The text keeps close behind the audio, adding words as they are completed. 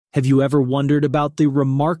Have you ever wondered about the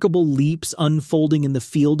remarkable leaps unfolding in the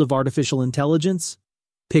field of artificial intelligence?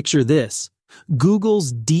 Picture this: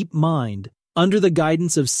 Google's DeepMind, under the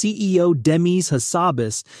guidance of CEO Demis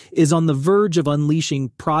Hassabis, is on the verge of unleashing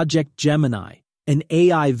Project Gemini, an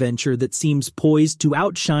AI venture that seems poised to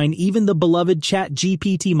outshine even the beloved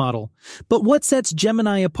ChatGPT model. But what sets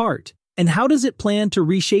Gemini apart? And how does it plan to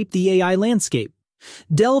reshape the AI landscape?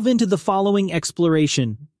 Delve into the following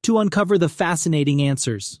exploration to uncover the fascinating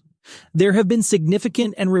answers. There have been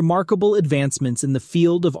significant and remarkable advancements in the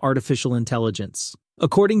field of artificial intelligence.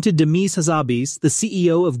 According to Demis Hassabis, the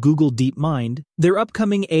CEO of Google DeepMind, their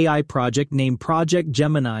upcoming AI project named Project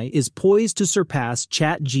Gemini is poised to surpass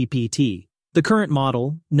ChatGPT, the current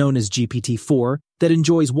model, known as GPT-4, that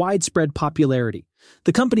enjoys widespread popularity.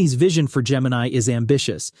 The company's vision for Gemini is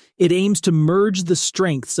ambitious. It aims to merge the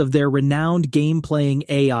strengths of their renowned game-playing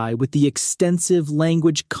AI with the extensive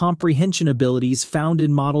language comprehension abilities found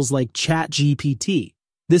in models like ChatGPT.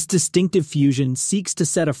 This distinctive fusion seeks to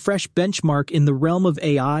set a fresh benchmark in the realm of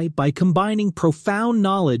AI by combining profound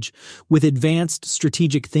knowledge with advanced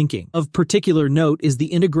strategic thinking. Of particular note is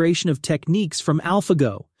the integration of techniques from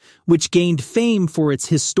AlphaGo, which gained fame for its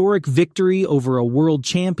historic victory over a world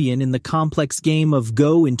champion in the complex game of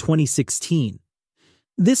Go in 2016.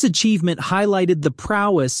 This achievement highlighted the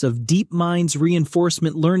prowess of DeepMind's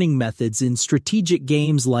reinforcement learning methods in strategic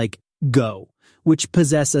games like Go, which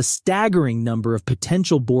possess a staggering number of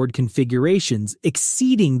potential board configurations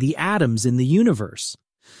exceeding the atoms in the universe.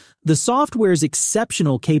 The software's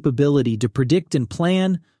exceptional capability to predict and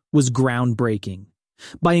plan was groundbreaking.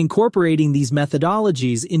 By incorporating these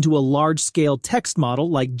methodologies into a large-scale text model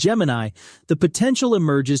like Gemini, the potential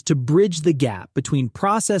emerges to bridge the gap between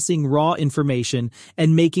processing raw information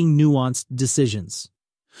and making nuanced decisions.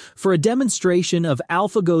 For a demonstration of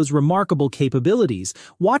AlphaGo's remarkable capabilities,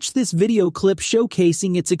 watch this video clip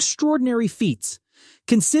showcasing its extraordinary feats.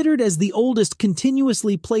 Considered as the oldest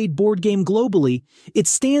continuously played board game globally, it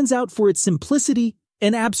stands out for its simplicity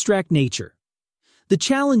and abstract nature. The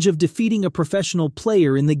challenge of defeating a professional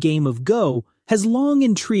player in the game of Go has long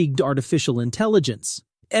intrigued artificial intelligence.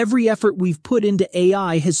 Every effort we've put into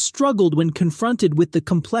AI has struggled when confronted with the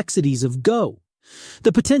complexities of Go.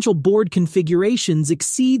 The potential board configurations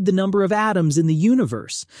exceed the number of atoms in the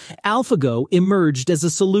universe. AlphaGo emerged as a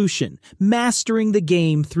solution, mastering the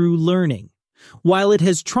game through learning. While it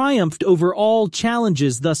has triumphed over all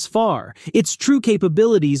challenges thus far, its true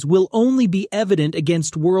capabilities will only be evident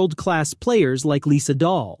against world-class players like Lisa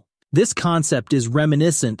Dahl. This concept is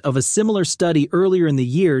reminiscent of a similar study earlier in the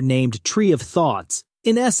year named Tree of Thoughts.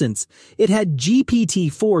 In essence, it had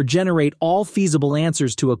GPT-4 generate all feasible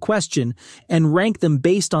answers to a question and rank them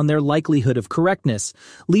based on their likelihood of correctness,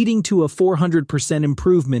 leading to a 400%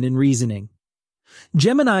 improvement in reasoning.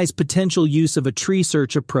 Gemini's potential use of a tree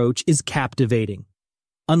search approach is captivating.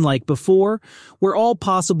 Unlike before, where all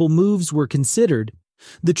possible moves were considered,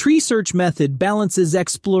 the tree search method balances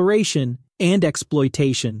exploration and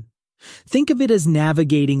exploitation. Think of it as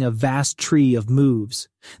navigating a vast tree of moves.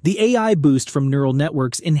 The AI boost from neural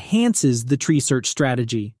networks enhances the tree search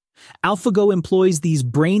strategy. AlphaGo employs these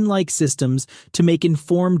brain-like systems to make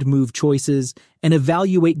informed move choices and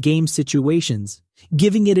evaluate game situations,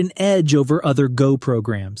 giving it an edge over other Go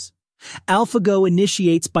programs. AlphaGo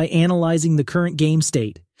initiates by analyzing the current game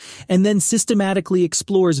state, and then systematically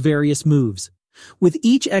explores various moves. With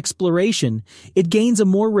each exploration, it gains a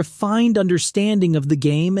more refined understanding of the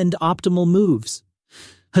game and optimal moves.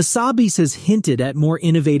 Hassabis has hinted at more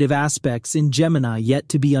innovative aspects in Gemini yet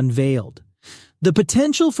to be unveiled. The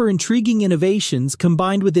potential for intriguing innovations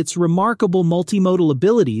combined with its remarkable multimodal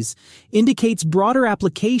abilities indicates broader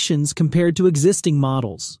applications compared to existing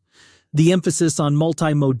models. The emphasis on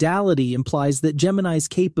multimodality implies that Gemini's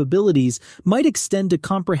capabilities might extend to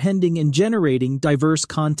comprehending and generating diverse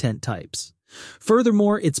content types.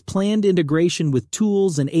 Furthermore, its planned integration with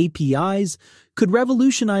tools and APIs could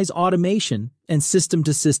revolutionize automation and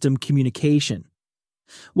system-to-system communication.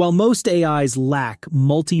 While most AIs lack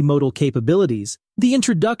multimodal capabilities, the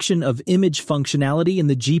introduction of image functionality in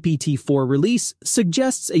the GPT-4 release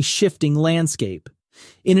suggests a shifting landscape.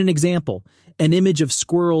 In an example, an image of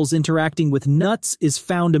squirrels interacting with nuts is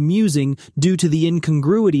found amusing due to the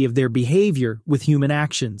incongruity of their behavior with human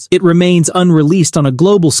actions. It remains unreleased on a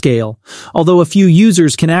global scale, although a few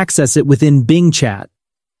users can access it within Bing Chat.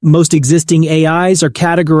 Most existing AIs are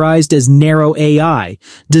categorized as narrow AI,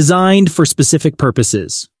 designed for specific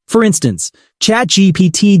purposes. For instance,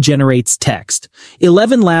 ChatGPT generates text.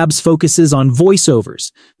 11 Labs focuses on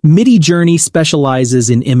voiceovers. Midjourney specializes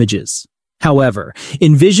in images. However,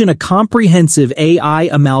 envision a comprehensive AI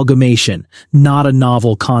amalgamation, not a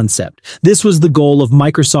novel concept. This was the goal of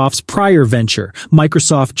Microsoft's prior venture,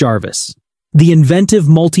 Microsoft Jarvis. The inventive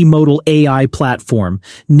multimodal AI platform,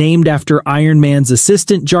 named after Iron Man's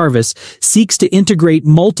assistant Jarvis, seeks to integrate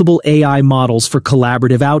multiple AI models for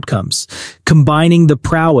collaborative outcomes. Combining the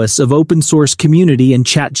prowess of open-source community and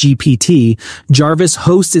ChatGPT, Jarvis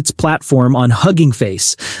hosts its platform on Hugging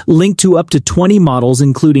Face, linked to up to 20 models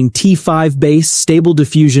including T5 Base, Stable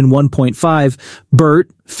Diffusion 1.5,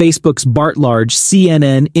 BERT, Facebook's BART Large,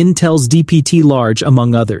 CNN, Intel's DPT Large,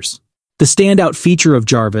 among others. The standout feature of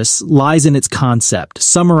Jarvis lies in its concept,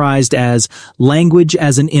 summarized as language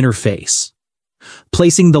as an interface.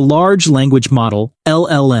 Placing the large language model,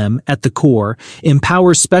 LLM, at the core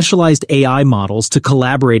empowers specialized AI models to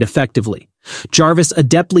collaborate effectively. Jarvis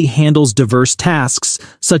adeptly handles diverse tasks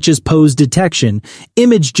such as pose detection,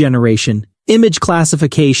 image generation, image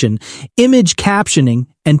classification, image captioning,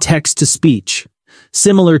 and text-to-speech.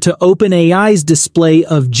 Similar to OpenAI's display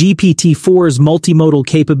of GPT-4's multimodal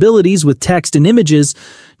capabilities with text and images,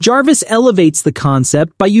 Jarvis elevates the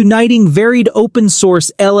concept by uniting varied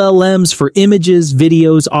open-source LLMs for images,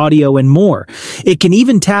 videos, audio, and more. It can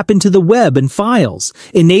even tap into the web and files,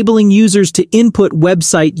 enabling users to input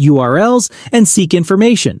website URLs and seek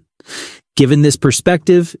information. Given this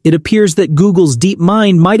perspective, it appears that Google's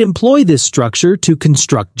DeepMind might employ this structure to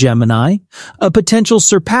construct Gemini, a potential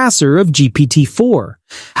surpasser of GPT-4.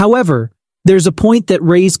 However, there's a point that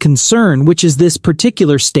raised concern, which is this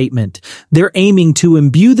particular statement. They're aiming to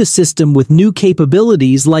imbue the system with new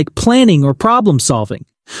capabilities like planning or problem solving.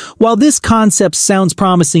 While this concept sounds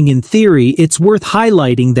promising in theory, it's worth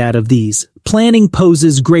highlighting that of these, planning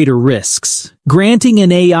poses greater risks. Granting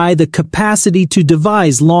an AI the capacity to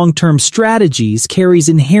devise long-term strategies carries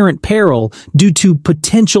inherent peril due to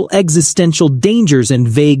potential existential dangers and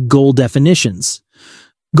vague goal definitions.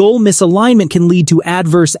 Goal misalignment can lead to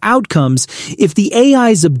adverse outcomes if the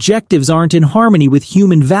AI's objectives aren't in harmony with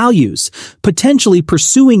human values, potentially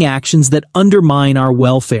pursuing actions that undermine our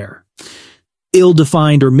welfare.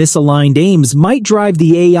 Ill-defined or misaligned aims might drive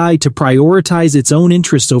the AI to prioritize its own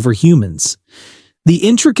interests over humans. The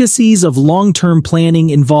intricacies of long-term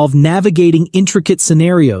planning involve navigating intricate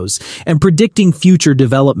scenarios and predicting future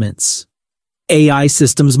developments. AI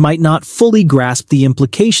systems might not fully grasp the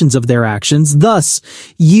implications of their actions, thus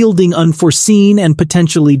yielding unforeseen and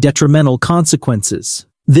potentially detrimental consequences.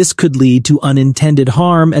 This could lead to unintended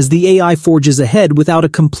harm as the AI forges ahead without a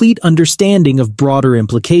complete understanding of broader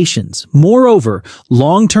implications. Moreover,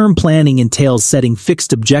 long-term planning entails setting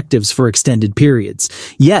fixed objectives for extended periods.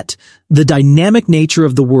 Yet, the dynamic nature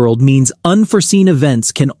of the world means unforeseen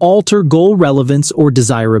events can alter goal relevance or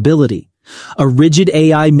desirability. A rigid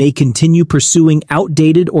AI may continue pursuing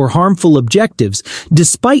outdated or harmful objectives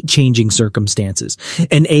despite changing circumstances.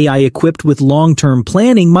 An AI equipped with long-term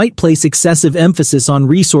planning might place excessive emphasis on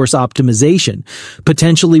resource optimization,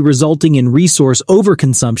 potentially resulting in resource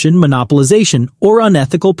overconsumption, monopolization, or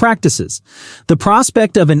unethical practices. The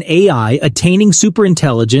prospect of an AI attaining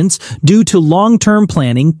superintelligence due to long-term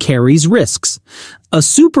planning carries risks. A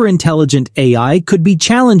superintelligent AI could be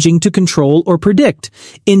challenging to control or predict,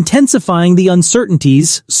 intensifying the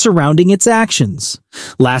uncertainties surrounding its actions.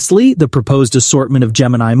 Lastly, the proposed assortment of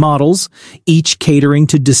Gemini models, each catering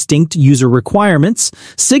to distinct user requirements,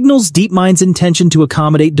 signals DeepMind's intention to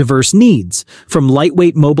accommodate diverse needs, from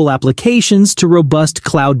lightweight mobile applications to robust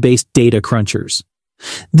cloud-based data crunchers.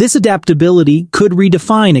 This adaptability could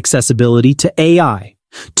redefine accessibility to AI.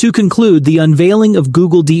 To conclude, the unveiling of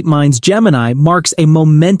Google DeepMind's Gemini marks a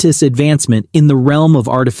momentous advancement in the realm of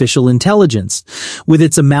artificial intelligence. With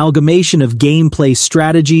its amalgamation of gameplay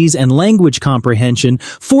strategies and language comprehension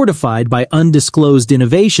fortified by undisclosed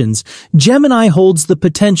innovations, Gemini holds the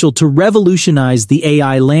potential to revolutionize the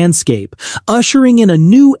AI landscape, ushering in a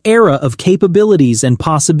new era of capabilities and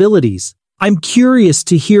possibilities. I'm curious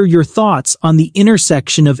to hear your thoughts on the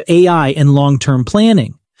intersection of AI and long-term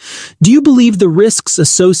planning. Do you believe the risks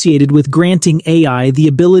associated with granting AI the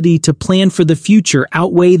ability to plan for the future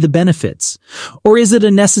outweigh the benefits? Or is it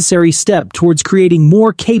a necessary step towards creating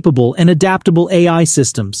more capable and adaptable AI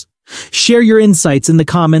systems? Share your insights in the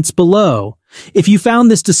comments below. If you found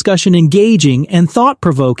this discussion engaging and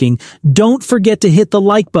thought-provoking, don't forget to hit the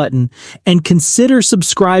like button and consider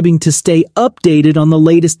subscribing to stay updated on the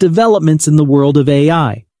latest developments in the world of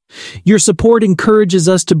AI. Your support encourages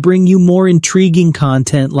us to bring you more intriguing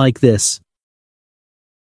content like this.